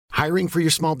Hiring for your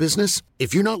small business?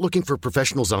 If you're not looking for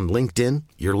professionals on LinkedIn,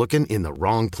 you're looking in the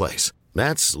wrong place.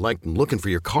 That's like looking for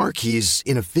your car keys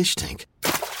in a fish tank.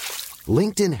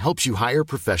 LinkedIn helps you hire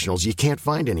professionals you can't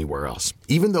find anywhere else,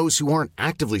 even those who aren't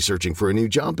actively searching for a new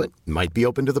job but might be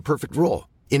open to the perfect role.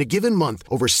 In a given month,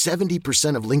 over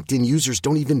 70% of LinkedIn users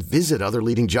don't even visit other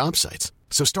leading job sites.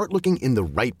 So start looking in the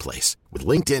right place. With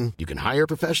LinkedIn, you can hire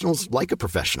professionals like a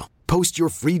professional. Post your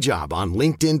free job on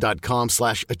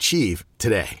linkedin.com/achieve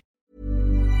today.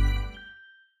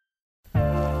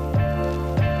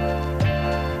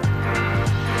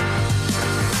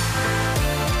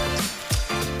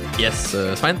 Yes,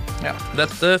 Svein. Ja.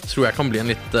 Dette tror jeg kan bli en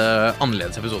litt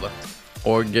annerledes episode.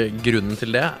 Og grunnen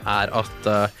til det at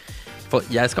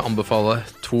jeg skal anbefale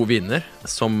 2 viner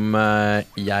som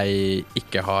jeg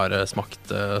ikke har smakt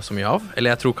så mye av.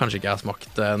 Eller jeg tror kanskje ikke jeg har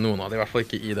smakt noen av det, i hvert fall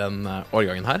ikke i den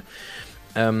årgangen her.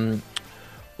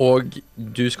 Og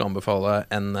du skal anbefale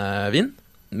en vin,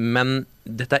 men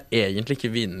dette egentlig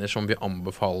ikke viner som vi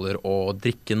anbefaler å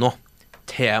drikke nå.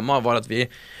 Temaet var at vi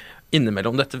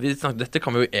innimellom dette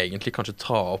kan vi jo egentlig kanskje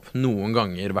ta opp noen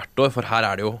ganger hvert år, for her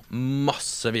det jo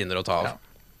masse viner å ta av. Ja.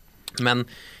 Men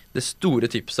det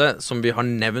store tipset som vi har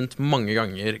nevnt mange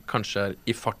ganger, kanskje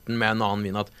i farten med en annen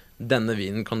vin, at denne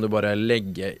vinen kan du bare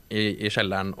legge i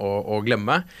kjelleren og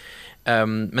glemme.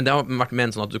 Men det har vært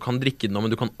ment sånn at du kan drikke den nå,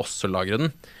 men du kan også lagre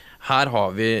den. Her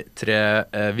har vi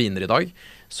 3 viner i dag,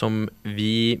 som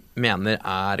vi mener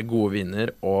gode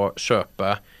viner å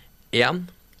kjøpe 1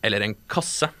 eller en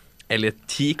kasse, eller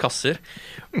 10 kasser,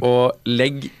 og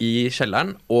legg i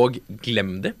kjelleren, og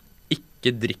glem det.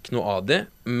 Ikke drikk noe av det,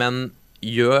 men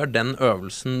gjør den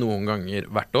øvelsen noen ganger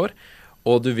hvert år,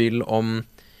 og du vil om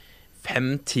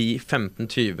 5, 10, 15,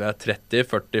 20, 30,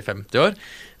 40, 50 år,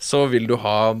 så vil du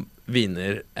ha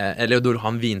viner, eller du vil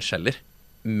ha en vinkjeller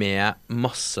med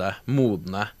masse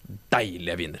modne,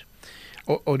 deilige viner.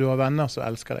 Og du har venner som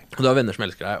elsker deg. Og du har venner som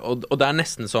elsker deg, og det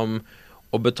nesten som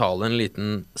å betale en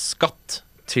liten skatt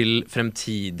til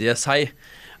fremtidige seg,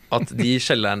 at de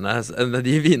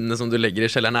vinene som du legger i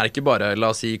kjelleren ikke bare,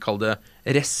 la oss si, kall det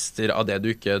rester av det du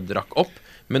ikke drakk opp,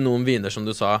 men noen viner som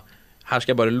du sa, her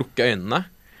skal jeg bare lukke øynene,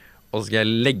 og så skal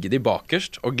jeg legge de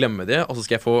bakerst og glemme de, og så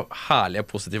skal jeg få herlige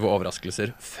positive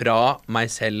overraskelser fra meg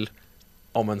selv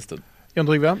om en stund. Jan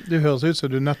Trygve, det høres ut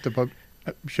som du nettopp har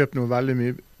kjøpt noe veldig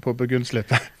mye på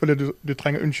Burgundslippet, fordi du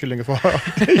trenger unnskyldninger for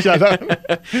kjelleren.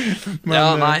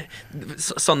 Ja, nei.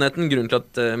 Sannheten, grunnen til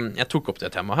at jeg tok opp det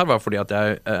temaet her, var fordi at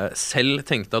jeg selv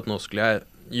tenkte at nå skulle jeg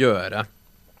gjøre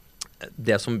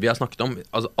det som vi har snakket om.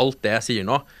 Altså alt det jeg sier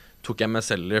nå, tok jeg meg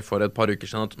selv for et par uker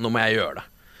siden, at nå må jeg gjøre det.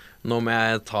 Nå må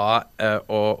jeg ta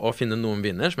og finne noen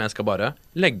viner som jeg skal bare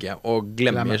legge og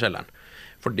glemme i kjelleren.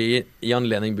 Fordi i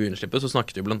anledning Burgundslippet så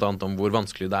snakket vi blant annet om hvor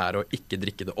vanskelig det å ikke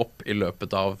drikke det opp i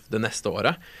løpet av det neste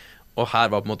året. Og her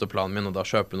var på en måte planen min å da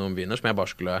kjøpe noen viner som jeg bare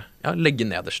skulle legge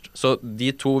nederst. Så de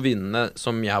 2 vinene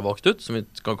som jeg har valgt ut, som vi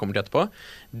skal komme til etterpå,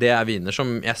 det viner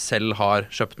som jeg selv har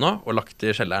kjøpt nå og lagt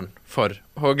i kjelleren for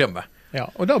å glemme. Ja,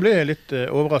 og da ble jeg litt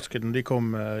overrasket når de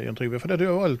kom, Jan Trygve, for det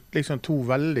var liksom 2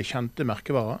 veldig kjente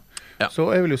merkevarer. Ja. Så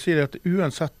jeg vil jo si det at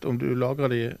uansett om du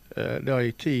lagrer de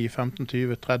i 10, 15,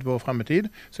 20, 30 år frem i tid,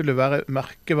 så vil det være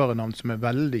merkevarenavn som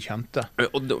veldig kjente.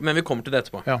 Men vi kommer til det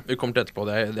etterpå. Ja. Vi kommer til etterpå.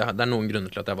 Det noen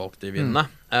grunner til at jeg valgte de vinene.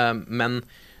 Men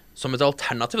som et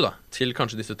alternativ da, til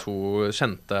kanskje disse 2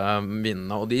 kjente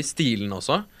vinene, og de stilene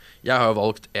også. Jeg har jo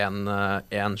valgt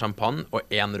en champagne og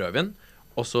en rødvin,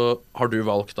 og så har du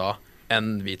valgt da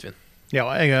en hvitvin. Ja,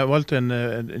 jeg har valgt en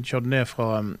Chardonnay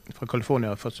fra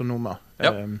California, fra Sonoma,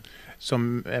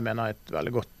 som jeg mener et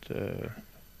veldig godt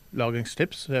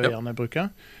lagringstips, det vil jeg gjerne bruke.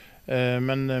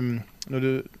 Men når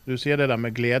du sier det der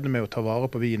med gleden med å ta vare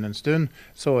på vin en stund,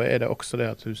 så det også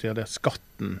det at du sier det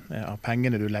skatten av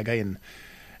pengene du legger inn.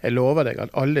 Jeg lover deg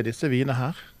at alle disse viner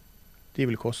her, de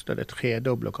vil koste det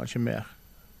 3-doble og kanskje mer.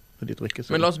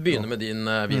 Men la oss begynne med din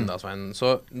vin da, Svein.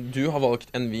 Så du har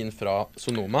valgt en vin fra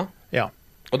Sonoma. Ja.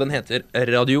 Og den heter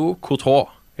Radio Coteau.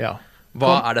 Ja.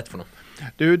 Hva dette for noe?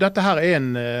 Dette her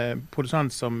en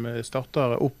produsent som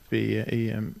starter opp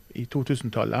i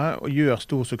 2000-tallet og gjør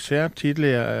stor suksess.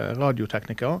 Tidlige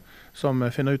radioteknikere som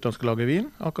finner ut at han skal lage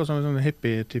vin, akkurat som en sånn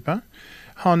hippie-type.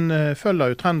 Han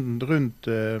følger jo trenden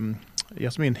rundt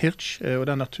Jasmin Hirsch og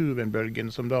den naturvinbølgen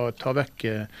som da tar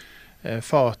vekk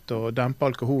fat og demper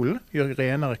alkoholen, gjør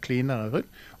renere, cleanere rundt.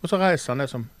 Og så reiser han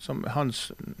det som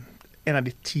en av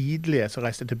de tidlige som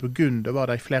reiste til Burgund og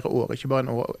var der i flere år, ikke bare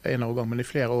en årgang, men i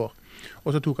flere år.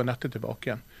 Og så tok han dette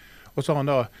tilbake igjen. Og så har han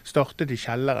da startet i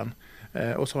kjelleren,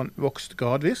 og så har han vokst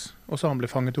gradvis, og så har han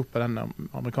blitt fanget opp av den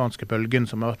amerikanske bølgen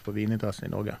som har vært på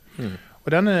vininteressen i Norge. Og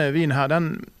denne vinen her,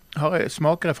 den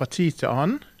smaker jeg fra tid til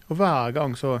annen, Og hver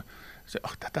gang så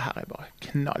dette her er bare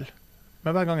knall.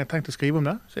 Men hver gang jeg har tenkt å skrive om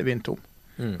det, så er vinen tom.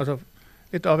 Altså,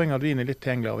 litt avhengig av at vinen er litt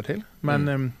tilgjengelig av og til, men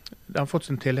det har fått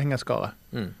sin tilhengerskare.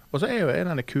 Og så er jo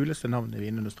en av de kuleste navnene i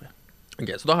vinindustrien. Ok,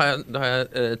 så da har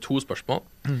jeg to spørsmål.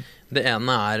 Det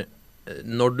ene er,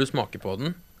 når du smaker på den,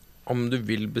 om du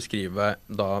vil beskrive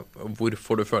da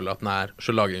hvorfor du føler at den er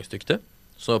så lagringsdyktig,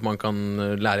 så at man kan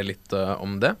lære litt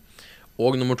om det.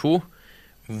 Og nummer to,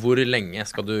 hvor lenge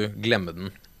skal du glemme den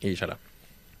i kjelleren?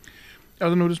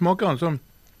 Altså når du smaker den, så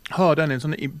har den en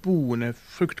sånn iboende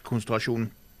fruktkonsentrasjon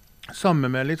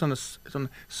sammen med litt sånn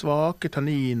svake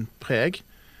tanninpreg.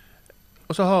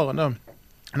 Og så har den da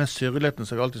den syrligheten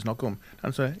som vi alltid snakker om,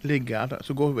 den som ligger der,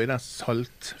 så går vi i den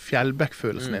salt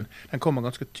fjellbekkfølelsen din. Den kommer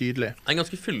ganske tydelig. Det er en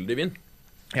ganske fyldig vin.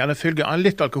 Ja, den er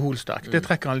litt alkoholsterk. Det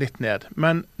trekker han litt ned.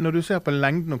 Men når du ser på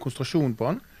lengden og konsentrasjonen på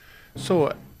den, så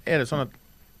er det sånn at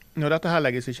når dette her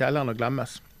legges i kjelleren og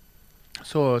glemmes,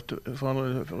 så for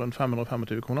rundt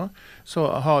 525 kroner,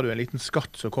 så har du en liten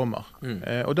skatt som kommer.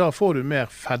 Og da får du mer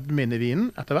fedme inn i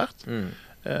vinen etter hvert.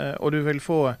 Og du vil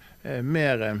få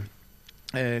mer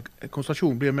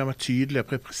konsentrasjon, blir mer tydelig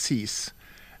og presis.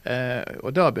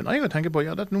 Og da begynner jeg å tenke på,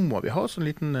 ja, nå må vi ha sånn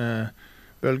liten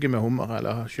bølge med hummer,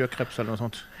 eller sjøkreps eller noe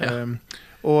sånt. Ja.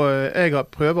 Og jeg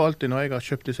prøver alltid, når jeg har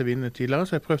kjøpt disse vinene tidligere,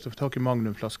 så har jeg prøvd å få tak i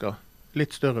magnumflasker.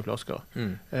 Litt større flasker.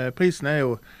 Prisen er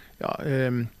jo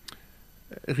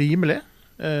rimelig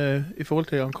i forhold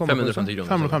til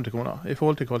 550 kroner i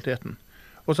forhold til kvaliteten.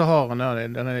 Og så har han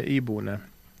denne iboende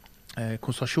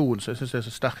konsentrasjonen som jeg synes er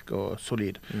så sterk og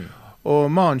solid.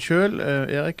 Og mannen selv,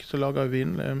 Erik, som lager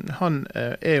vin, han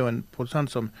er jo en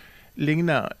produsent som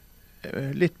ligner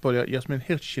litt på Jasmin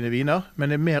Hirsch sine viner,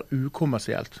 men det er mer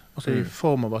ukommersielt. Altså i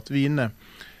form av at vinene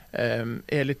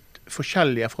er litt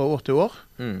forskjellige fra år til år,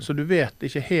 så du vet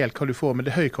ikke helt hva du får, men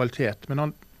det er høy kvalitet.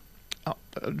 Men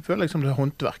du føler liksom det er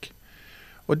håndverk.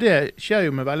 Og det skjer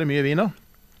jo med veldig mye viner.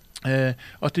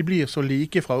 At de blir så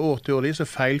like fra år til år, de er så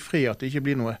feilfrie at det ikke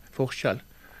blir noe forskjell.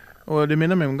 Og det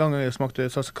minner meg om en gang jeg smakte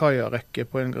Sassicaia-rekke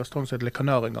på en restaurant som heter Le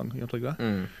Canard en gang, Jon Trygve.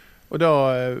 Og da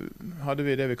hadde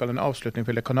vi det vi kaller en avslutning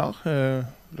for Le Canard.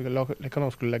 Le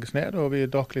Canard skulle legges ned, og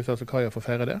vi drakk litt Sassicaia for å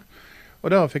feire det. Og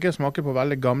da fikk jeg smake på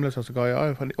veldig gamle Sassicaia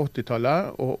fra 80-tallet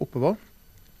og oppover.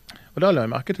 Og da la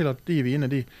jeg merke til at de vinene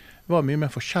de var mye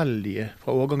mer forskjellige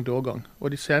fra årgang til årgang. Og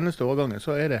de seneste årgangene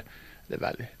så er det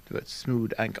veldig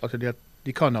smooth, enkelt. Altså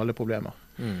de kan alle problemer.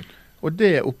 Og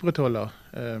det opprettholder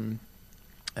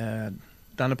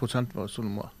denne prosenten vår som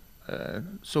må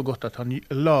så godt at han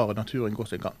lar naturen gå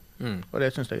sin gang. Og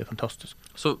det synes jeg er fantastisk.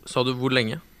 Så sa du hvor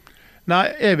lenge? Nei,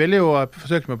 jeg ville jo ha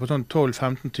forsøkt meg på sånn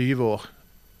 12-15-20 år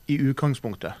i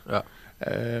utgangspunktet. Ja.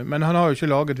 Men han har jo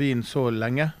ikke laget vin så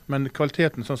lenge, men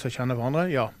kvaliteten sånn som jeg kjenner hverandre,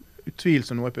 ja,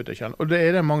 utvilsomt noe jeg putter i kjelleren. Og det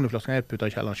er den magnumflasken jeg putter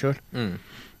i kjelleren selv.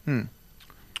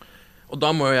 Og da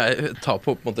må jeg ta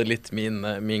på en måte litt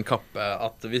min kappe,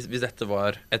 at hvis dette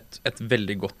var et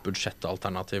veldig godt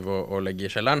budsjettalternativ å legge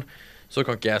i kjelleren, så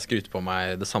kan ikke jeg skryte på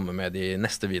meg det samme med de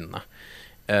neste vinene.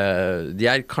 De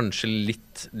er kanskje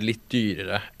litt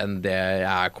dyrere enn det jeg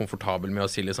er komfortabel med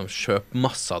å si liksom, kjøp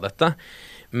masse av dette,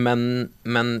 men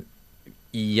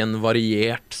i en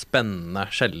variert, spennende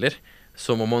kjeller,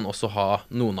 så må man også ha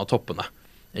noen av toppene,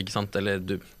 ikke sant? Eller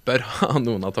du bør ha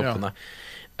noen av toppene. Ja.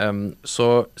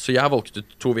 Så jeg har valgt ut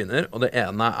 2 viner, og det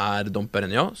ene er Dom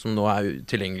Pérignon, som nå er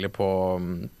tilgjengelig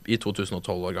i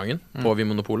 2012-årgangen på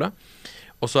Vinmonopolet.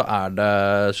 Og så er det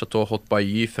Chateau Haut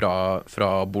Bailly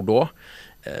fra Bordeaux,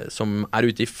 som er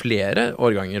ute i flere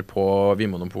årganger på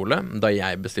Vinmonopolet. Da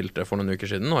jeg bestilte for noen uker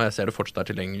siden, og jeg ser det fortsatt er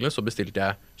tilgjengelig, så bestilte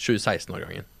jeg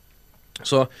 2016-årgangen.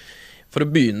 Så for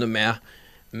å begynne med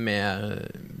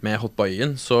Haut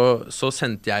Baillyen, så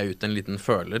sendte jeg ut en liten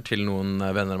føler til noen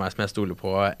venner av meg som jeg stoler på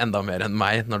enda mer enn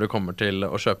meg når det kommer til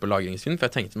å kjøpe lagringsvin, for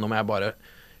jeg tenkte nå må jeg bare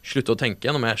slutte å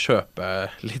tenke, nå må jeg kjøpe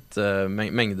litt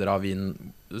mengder av vin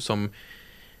som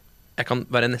jeg kan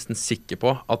være nesten sikker på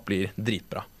at blir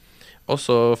dritbra. Og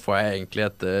så får jeg egentlig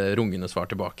et rungende svar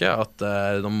tilbake, at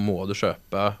nå må du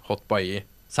kjøpe Haut Bailly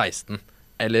 16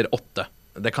 eller 8.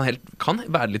 Det kan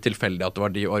være litt tilfeldig at det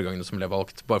var de årgangene som ble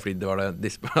valgt, bare fordi det var det de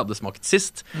hadde smakt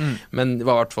sist. Men jeg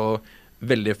var i hvert fall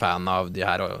veldig fan av de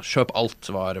her, og kjøp alt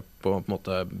var på en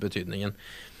måte betydningen.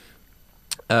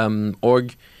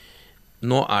 Og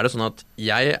nå er det sånn at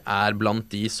jeg er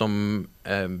blant de som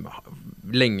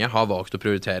lenge har valgt å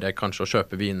prioritere kanskje å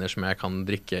kjøpe viner som jeg kan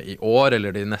drikke i år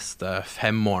eller de neste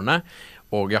 5 årene,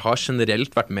 og jeg har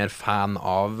generelt vært mer fan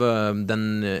av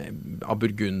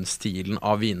Burgund-stilen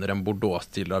av viner enn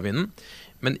Bordeaux-stilen av vinen.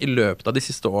 Men i løpet av de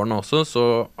siste årene også så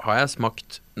har jeg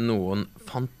smakt noen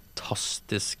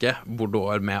fantastiske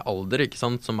Bordeauxer med alder, ikke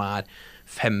sant, som er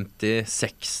 50,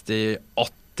 60,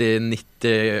 80,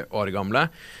 90 år gamle,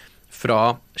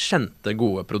 fra kjente,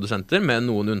 gode produsenter, med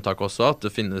noen unntak også, at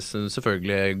det finnes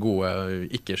selvfølgelig gode,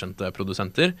 ikke-kjente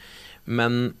produsenter.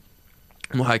 Men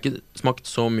nå har jeg ikke smakt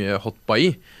så mye Hot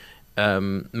Bai,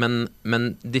 men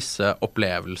disse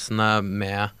opplevelsene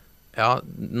med, ja,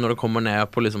 når det kommer ned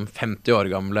på liksom 50 år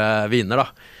gamle viner,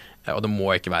 da, og det må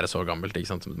ikke være så gammelt,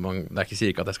 ikke sant? Det er ikke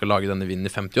sikkert ikke at jeg skal lage denne vinen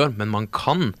i 50 år, men man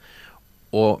kan,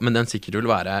 men den sikkert vil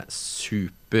være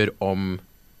super om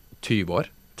 20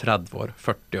 år, 30 år,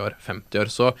 40 år, 50 år.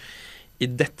 Så i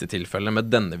dette tilfellet med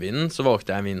denne vinen, så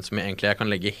valgte jeg en vin som jeg kan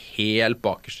legge helt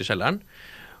bakerst i kjelleren.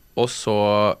 Og så,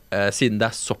 siden det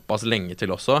er såpass lenge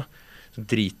til også, så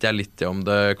driter jeg litt i om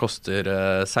det koster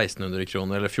 1600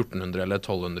 kroner, eller 1400 eller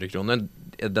 1200 kroner.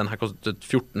 Den her kostet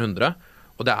 1400,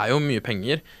 og det er jo mye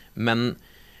penger, men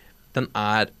den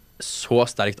er så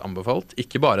sterkt anbefalt.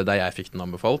 Ikke bare da jeg fikk den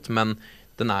anbefalt, men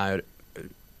den er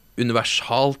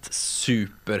universalt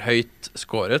superhøyt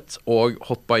skåret, og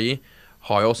Hot Bai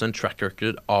har jo også en track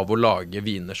record av å lage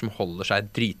viner som holder seg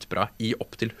dritbra i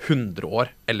opp til 100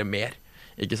 år eller mer,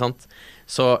 ikke sant?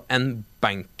 Så en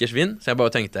bankers vin, så jeg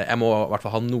bare tenkte, jeg må i hvert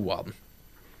fall ha noe av den.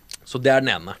 Så det er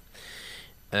den ene.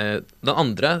 Den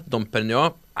andre, Dom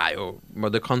Pérignon, er jo,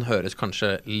 det kan høres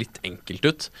kanskje litt enkelt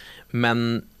ut,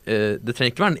 men det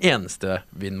trenger ikke være den eneste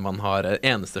vin man har,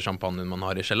 eneste champagne man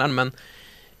har i kjelleren, men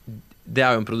det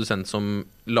er jo en produsent som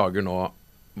lager nå,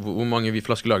 hvor mange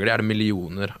flasker lager det? Er det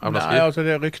millioner av flasker? Nei, altså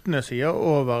ryktene sier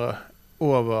over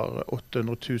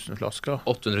 800 000 flasker.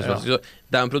 800 000 flasker, så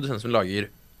det er en produsent som lager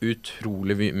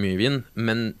utrolig mye vin,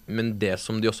 men det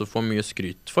som de også får mye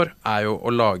skryt for, er jo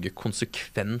å lage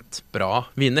konsekvent bra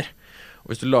viner.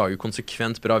 Og hvis du lager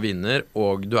konsekvent bra viner,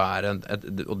 og du er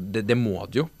og det må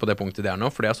du jo på det punktet det er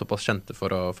nå, for det er såpass kjente for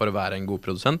å være en god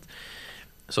produsent,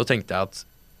 så tenkte jeg at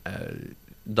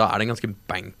da er det en ganske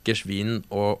bankers vin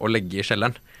å legge i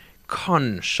kjelleren.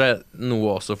 Kanskje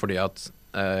noe også fordi at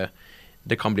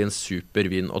det kan bli en super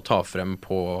vin å ta frem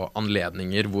på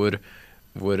anledninger hvor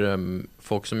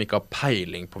folk som ikke har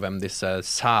peiling på hvem disse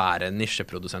sære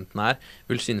nisjeprodusentene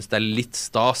vil synes det er litt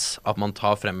stas at man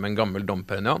tar frem en gammel Dom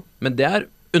Pérignon, men det er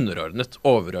underordnet,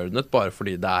 overordnet, bare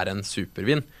fordi det er en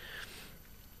supervin.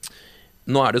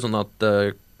 Nå er det sånn at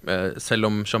selv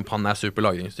om champagne er super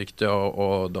lagringsdyktig,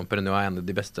 og Dom Pérignon er en av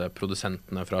de beste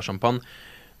produsentene fra champagne,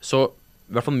 så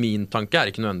i hvert fall min tanke er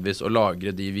ikke nødvendigvis å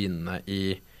lagre de vinene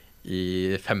i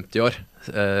 50 år,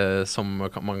 som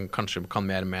man kanskje kan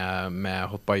mer med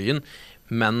Hot Baien,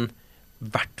 men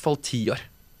i hvert fall 10 år.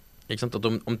 Ikke sant? At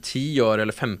om 10 år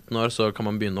eller 15 år så kan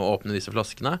man begynne å åpne disse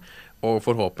flaskene, og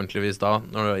forhåpentligvis da,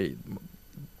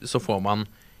 så får man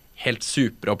helt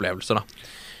super opplevelser da.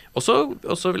 Og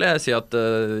så vil jeg si at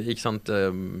ikke sant,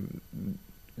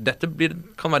 dette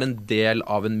kan være en del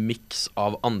av en mix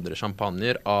av andre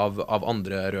champagner, av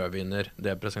andre rødviner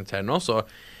det presenterer nå. Så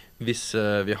hvis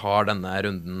vi har denne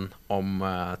runden om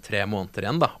 3 måneder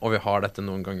igjen da, og vi har dette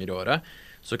noen ganger i året,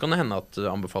 så kan det hende at det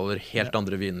anbefaler helt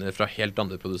andre viner fra helt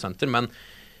andre produsenter. Men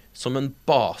som en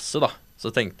base da,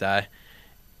 så tenkte jeg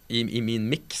i min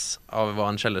mix av hva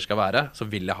en kjeller skal være, så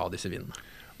vil jeg ha disse vinene.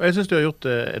 Og jeg synes du har gjort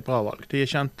et bra valg. De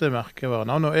kjente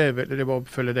merkevarene. Nå er det bare å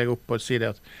følge deg opp og si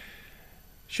det at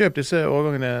kjøp disse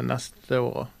årgangene neste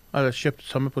år, eller kjøp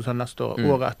samme prosent neste år,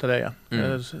 året etter det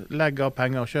igjen. Legg av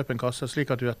penger og kjøp en kasse,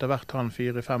 slik at du etter hvert har en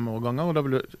 4-5 årganger, og da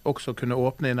vil du også kunne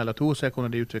åpne inn eller to, og se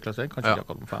hvordan de utvikler seg. Kanskje ikke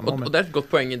akkurat om 5 år. Og det er et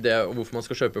godt poeng i det, hvorfor man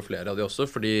skal kjøpe flere av de også,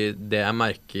 fordi det jeg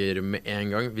merker med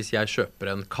en gang, hvis jeg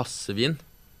kjøper en kassevin,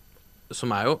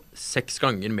 som er jo 6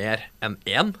 ganger mer enn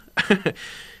 1,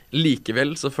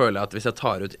 likevel så føler jeg at hvis jeg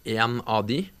tar ut en av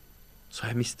de, så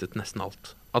har jeg mistet nesten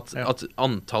alt. At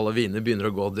antallet viner begynner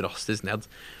å gå drastisk ned.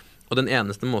 Og den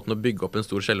eneste måten å bygge opp en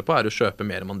stor kjeller på er å kjøpe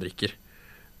mer man drikker.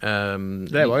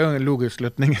 Det var jo en logisk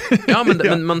slutning. Ja,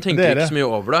 men man tenker ikke så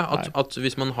mye over det. At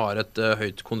hvis man har et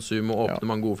høyt konsum og åpner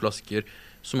man gode flasker,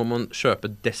 så må man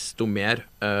kjøpe desto mer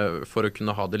for å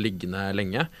kunne ha det liggende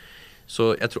lenge.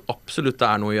 Så jeg tror absolutt det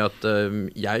er noe i at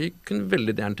jeg kunne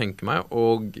veldig gjerne tenke meg,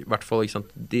 og i hvert fall ikke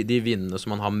sant, de vinene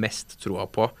som man har mest troa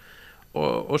på,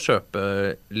 og kjøpe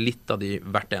litt av de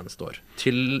hvert eneste år,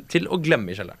 til å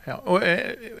glemme i kjelleren. Ja, og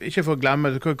ikke for å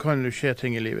glemme, det kan jo skje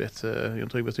ting i livet ditt,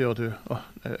 Jon Trygve, betyr at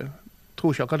du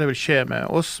tror ikke akkurat det vil skje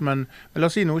med oss, men la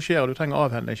oss si noe skjer, og du trenger å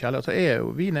avhende en kjeller, så er jo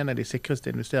vin en av de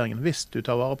sikreste investeringene, hvis du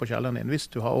tar vare på kjelleren din, hvis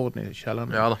du har orden i kjelleren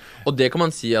din. Ja da, og det kan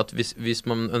man si at hvis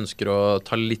man ønsker å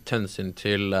ta litt hensyn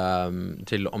til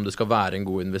om det skal være en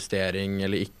god investering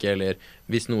eller ikke, eller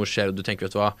hvis noe skjer og du tenker,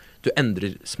 vet du hva, du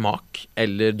endrer smak,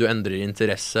 eller du endrer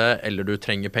interesse, eller du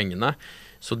trenger pengene,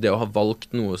 så det å ha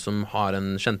valgt noe som har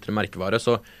en kjentere merkevare,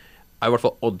 så er i hvert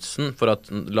fall oddsen for at,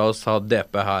 la oss ha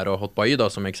DP her og Hot Buy da,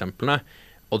 som eksemplene,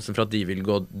 oddsen for at de vil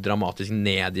gå dramatisk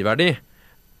ned i verdi,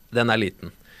 den er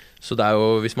liten. Så det er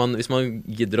jo, hvis man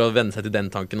gidder å vende seg til den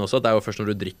tanken også, at det er jo først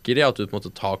når du drikker i, at du på en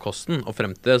måte tar kosten, og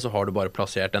frem til det så har du bare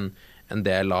plassert en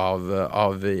del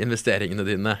av investeringene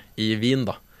dine i vin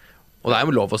da. Og det er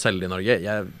jo lov å selge i Norge.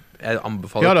 Jeg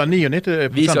anbefaler... Ja da,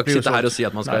 99% vi skal ikke sitte her og si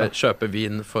at man skal kjøpe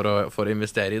vin for å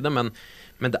investere i det, men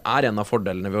det er en av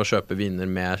fordelene ved å kjøpe viner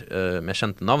med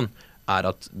kjente navn,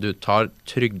 er at du tar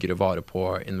tryggere vare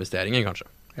på investeringen, kanskje.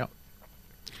 Ja.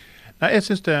 Nei, jeg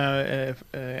synes det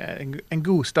er en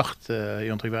god start,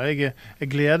 Jon Trygve. Jeg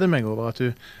gleder meg over at du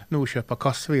nå kjøper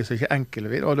kassevis, ikke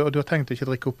enkeltvis, og du har tenkt å ikke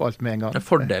drikke opp alt med en gang.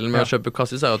 Fordelen med å kjøpe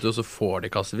kassevis er at du også får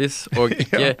det kassevis, og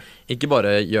ikke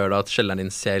bare gjør det at kjelleren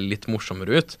din ser litt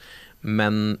morsommere ut,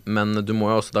 men du må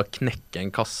jo også da knekke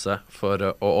en kasse for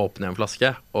å åpne en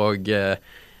flaske, og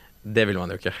det vil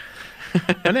man jo ikke.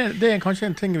 Men det er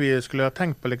kanskje en ting vi skulle ha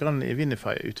tenkt på litt grann i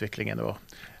Vinify-utviklingen vår.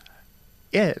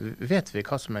 Vet vi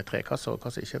hva som er 3 kasser og hva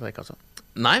som ikke er 3 kasser?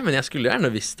 Nei, men jeg skulle gjerne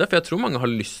visst det, for jeg tror mange har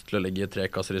lyst til å legge 3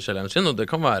 kasser i kjelleren sin, og det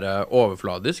kan være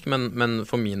overfladisk, men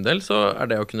for min del så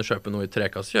er det å kunne kjøpe noe i 3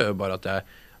 kasser, gjør jo bare at jeg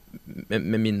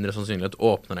med mindre sannsynlighet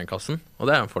åpner den kassen, og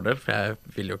det er en fordel, for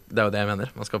det er jo det jeg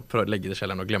mener. Man skal prøve å legge det i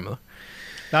kjelleren og glemme det.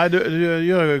 Nei, du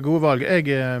gjør gode valg.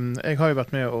 Jeg har jo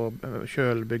vært med og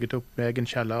selv bygget opp med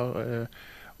egen kjeller,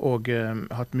 og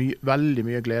hatt veldig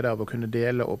mye glede av å kunne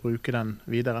dele og bruke den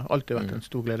videre. Alltid vært en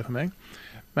stor glede for meg.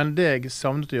 Men det jeg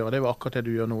savnet å gjøre, det var akkurat det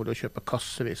du gjør nå, å kjøpe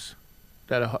kassevis.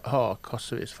 Det har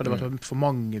kassevis, for det var for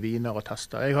mange viner å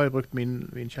teste. Jeg har jo brukt min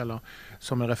vinkjeller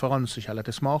som en referansekjeller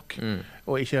til smak,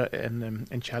 og ikke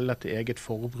en kjeller til eget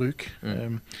forbruk.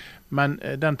 Men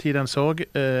den tiden sorg,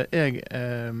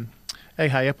 jeg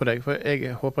heier på deg, for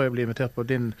jeg håper jeg blir invitert på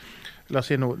din, la oss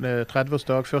si noe,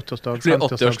 30-årsdag, 40-årsdag,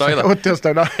 50-årsdag,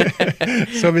 80-årsdag da.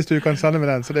 Så hvis du kan sende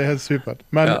med den, så det er helt supert.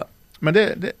 Men det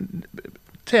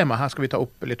tema her skal vi ta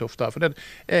opp litt oftere, for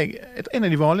en av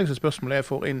de vanligste spørsmålene jeg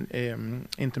får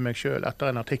inn til meg selv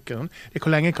etter en artikkel, det er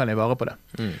hvor lenge kan jeg vare på det?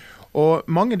 Og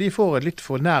mange de får et litt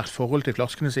for nært forhold til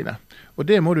flaskene sine, og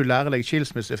det må du lære deg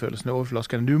skilsmissefølelsen over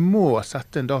flaskene. Du må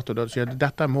sette en dato der du sier at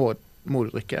dette må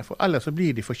du drikke, for ellers så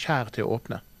blir de for kjær til å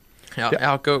åpne. Ja, jeg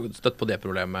har ikke støtt på det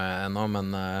problemet ennå,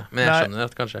 men jeg skjønner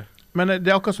det kanskje. Men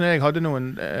det er akkurat som jeg hadde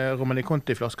noen Romanée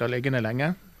Conti-flasker liggende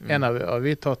lenge. En av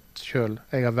vi tatt selv.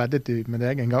 Jeg har veddet med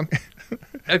deg en gang.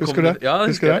 Husker du det? Ja,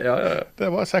 husker det. Ja. Det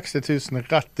var 60 000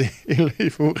 rett i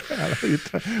for eller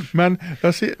ute. Men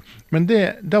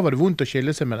da var det vondt å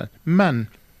skille seg med den. Men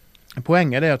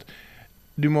poenget er det at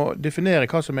du må definere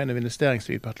hva som er en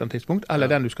investeringstid på et eller annet tidspunkt, eller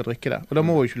den du skal drikke det. Og da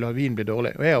må du ikke la vin bli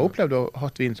dårlig. Og jeg har opplevd å ha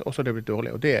hatt vin som også det blitt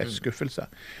dårlig, og det er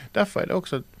skuffelse. Derfor er det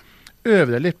også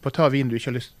øv deg litt på å ta vin du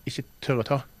ikke tør å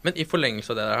ta. Men i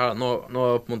forlengelse av det der, nå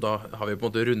på en måte, har vi på en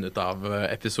måte rundet av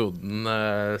episoden,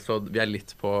 så vi er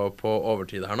litt på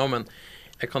overtid her nå, men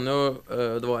jeg kan jo,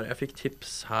 jeg fikk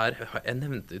tips her, jeg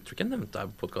tror ikke jeg nevnte det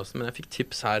her på podcasten, men jeg fikk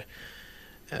tips her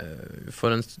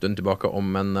for en stund tilbake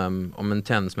om en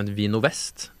tjeneste som heter Vino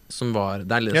Vest, som var...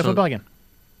 Det er fra Bergen?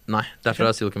 Nei, det er fra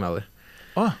Silicon Valley.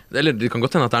 Eller det kan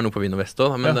godt hende at det er noe på Vino Vest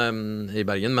også, i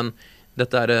Bergen, men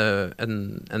dette er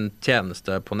en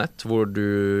tjeneste på nett hvor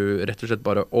du rett og slett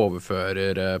bare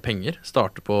overfører penger,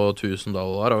 starter på $1,000,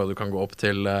 og du kan gå opp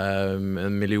til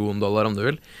 $1 million om du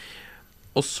vil.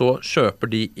 Og så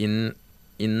kjøper de inn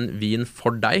vin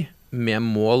for deg, med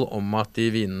mål om at de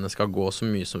vinene skal gå så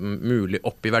mye som mulig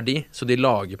opp i verdi. Så de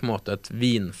lager på en måte et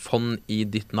vinfond i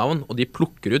ditt navn, og de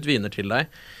plukker ut viner til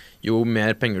deg. Jo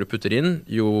mer penger du putter inn,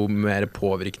 jo mer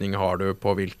påvirkning har du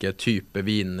på hvilke type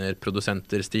viner,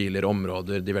 produsenter, stiler,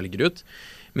 områder de velger ut.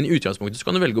 Men i utgangspunktet så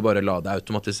kan du velge å bare la det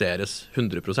automatiseres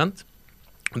 100%.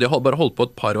 De har bare holdt på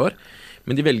et par år,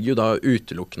 men de velger jo da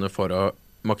utelukkende for å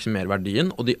maksimere verdien,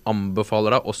 og de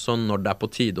anbefaler deg også når det er på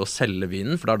tide å selge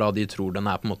vinen, for det er da de tror den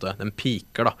er på en måte, den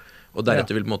piker da, og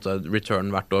deretter vil på en måte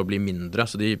return hvert år bli mindre,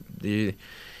 så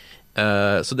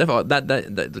så det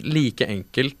er like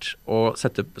enkelt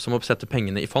som å sette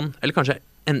pengene i fond, eller kanskje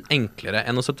enklere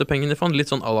enn å sette pengene i fond,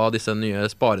 litt sånn à la disse nye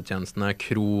sparetjenestene,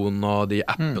 Kron og de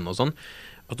appene og sånn,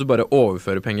 at du bare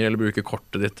overfører penger eller bruker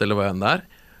kortet ditt eller hva enn det er,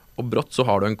 og brått så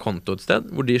har du en konto et sted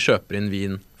hvor de kjøper inn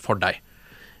vin for deg.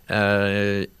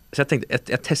 Så jeg tenkte,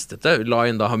 jeg testet det, la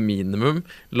inn da minimum,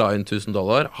 la inn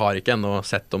 $1,000, har ikke ennå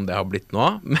sett om det har blitt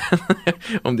noe av, men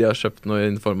om de har kjøpt noe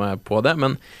innenfor meg på det,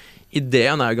 men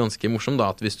ideen er ganske morsom da,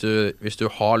 at hvis du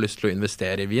har lyst til å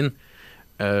investere i vin,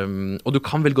 og du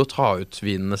kan velge å ta ut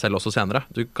vinene selv også senere,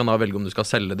 du kan da velge om du skal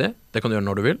selge det, det kan du gjøre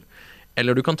når du vil,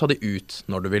 eller du kan ta det ut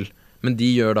når du vil, men de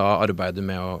gjør da arbeidet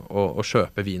med å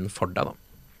kjøpe vin for deg da.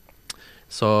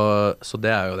 Så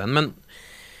det jo den. Men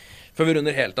før vi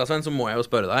runder helt av, Svein, så må jeg jo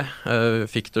spørre deg.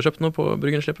 Fikk du kjøpt noe på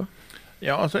Bryggerskipet?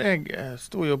 Ja, altså jeg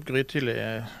sto jo opp grytidlig,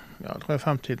 jeg tror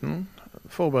 5-tiden,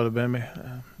 forberedte meg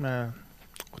med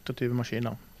 28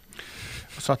 maskiner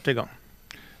og satte i gang.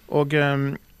 Og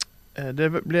det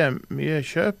ble mye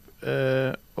kjøp,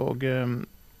 og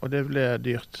det ble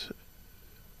dyrt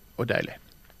og deilig.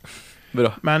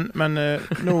 Bra. Men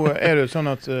nå det jo sånn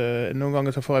at noen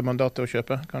ganger så får jeg mandat til å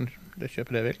kjøpe, kan det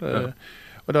kjøpe det jeg vil.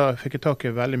 Og da fikk jeg tak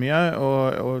i veldig mye,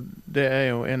 og det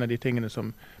jo en av de tingene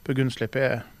som Burgundslipp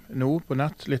nå på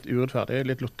nett, litt urettferdig,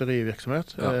 litt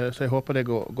lotterivirksomhet. Så jeg håper det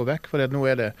går vekk, for nå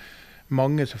det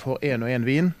mange som får en og en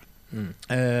vin,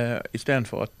 i stedet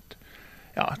for at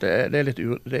det litt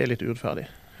urettferdig.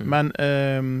 Men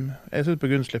jeg synes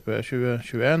Burgundslippet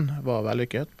 2021 var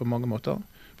vellykket på mange måter.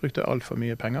 Brukte alt for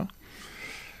mye penger.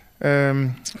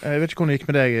 Jeg vet ikke hvordan det gikk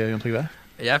med deg, Jon Trygve?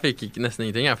 Jeg fikk nesten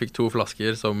ingenting. Jeg fikk 2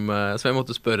 flasker så jeg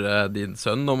måtte spørre din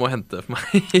sønn om å hente for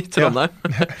meg i Trondheim.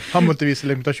 Ja. Han måtte vise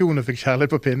limitasjon og fikk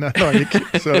kjærlighet på pinne da han gikk,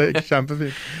 så det gikk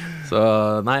kjempefint. Så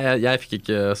nei, jeg fikk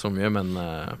ikke så mye,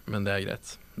 men det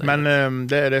greit. Men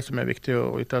det det som viktig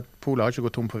å vite, at Polet har ikke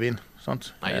gått tom på vin,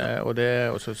 sant? Nei, og det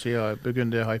også sier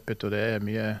Burgund hypet, og det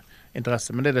mye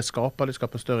interesse, men det skaper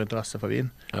større interesse for vin.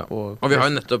 Ja. Og vi har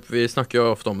jo nettopp, vi snakker jo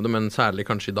ofte om det, men særlig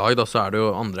kanskje i dag da, så det jo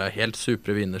andre helt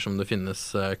supre viner som det finnes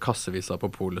kassevis av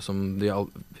på Polet, som de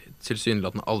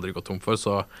tilsynelatende aldri går tom for,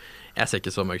 så jeg ser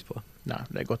ikke så mørkt på det. Nei,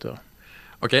 det godt å høre.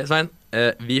 Ok, Svein,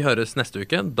 vi høres neste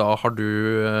uke. Da har du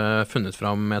funnet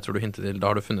fram, jeg tror du hintet til, da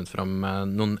har du funnet fram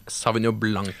noen Sauvignon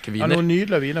Blanc-viner. Ja, noen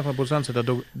nydelige viner fra produsent som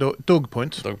heter Dog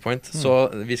Point. Dog Point. Så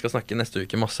vi skal snakke neste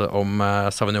uke masse om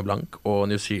Sauvignon Blanc og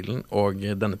New Zealand og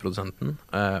denne produsenten.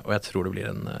 Og jeg tror det blir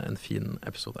en fin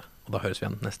episode. Og da høres vi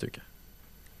igjen neste uke.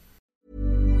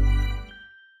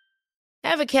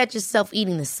 Ever catch yourself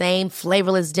eating the same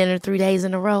flavorless dinner 3 days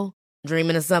in a row?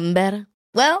 Dreaming of something better?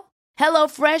 Well,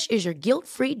 HelloFresh is your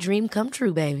guilt-free dream come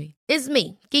true, baby. It's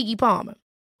me, Keke Palmer.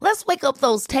 Let's wake up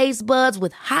those taste buds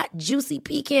with hot, juicy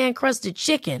pecan-crusted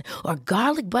chicken or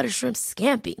garlic butter shrimp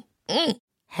scampi.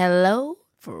 Hello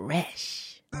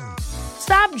Fresh.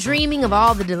 Stop dreaming of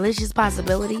all the delicious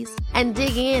possibilities and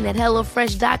dig in at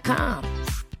HelloFresh.com.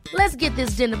 Let's get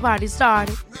this dinner party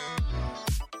started.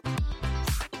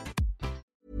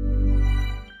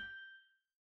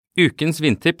 Ukens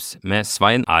vintips med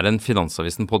Svein en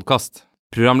Finansavisen-podcast.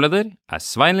 Programleder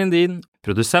Svein Lindin,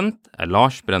 produsent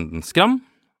Lars Brenden Skram,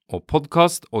 og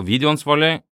podcast- og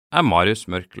videoansvarlig Marius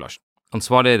Mørk Larsen.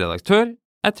 Ansvarlig redaktør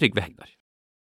Trygve Hegdar.